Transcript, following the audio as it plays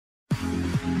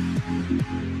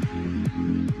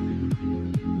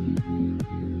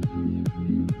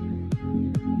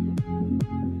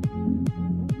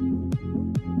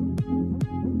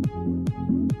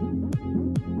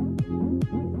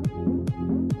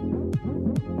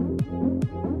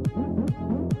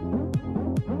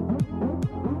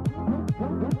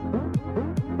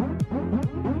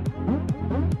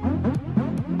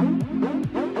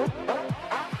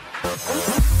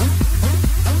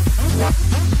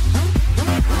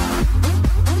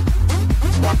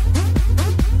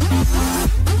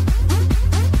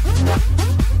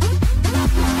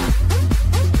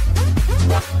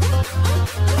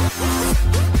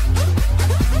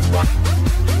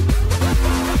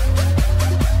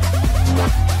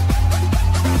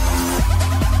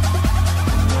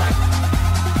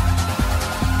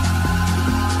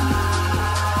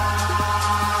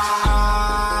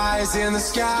In the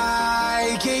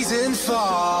sky, gazing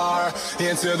far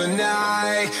into the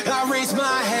night, I raise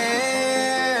my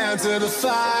hand to the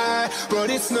fire, but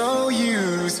it's no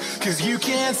use, 'cause you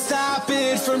can't stop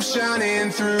it from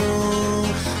shining through.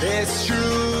 It's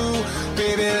true,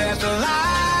 baby, let the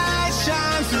light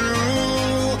shine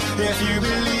through. If you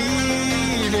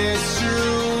believe it's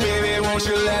true, baby, won't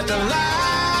you let the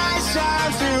light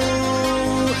shine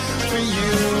through for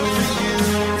you,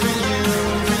 for you,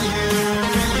 for you.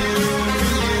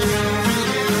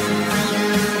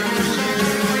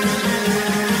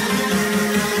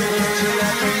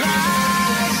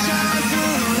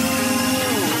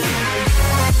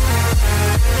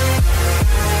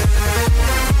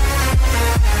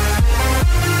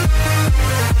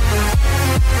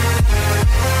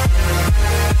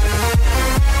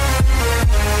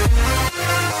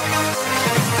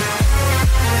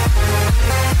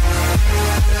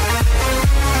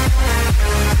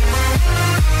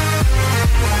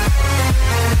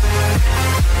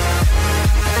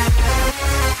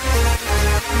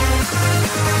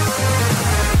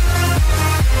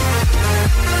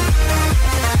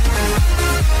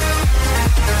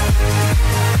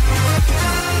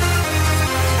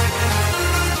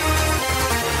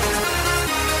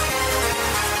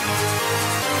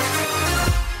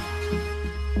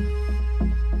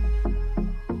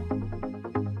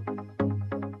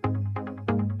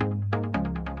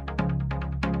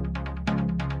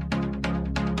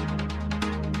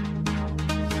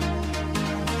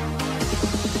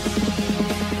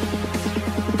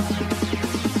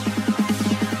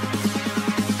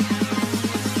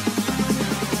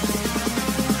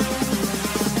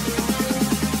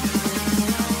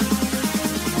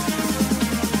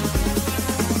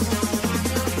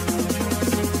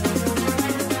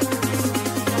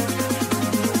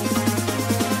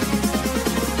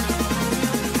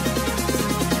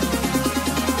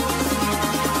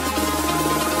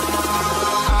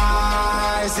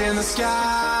 In the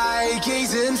sky,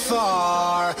 gazing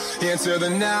far into the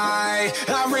night,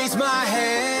 I raise my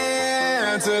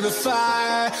hand to the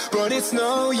fire, but it's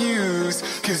no use,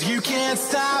 'cause you can't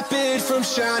stop it from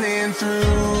shining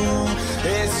through.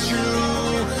 It's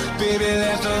true, baby,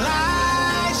 let the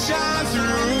light shine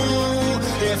through.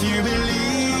 If you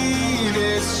believe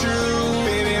it's true,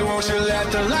 baby, won't you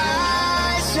let the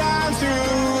light shine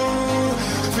through.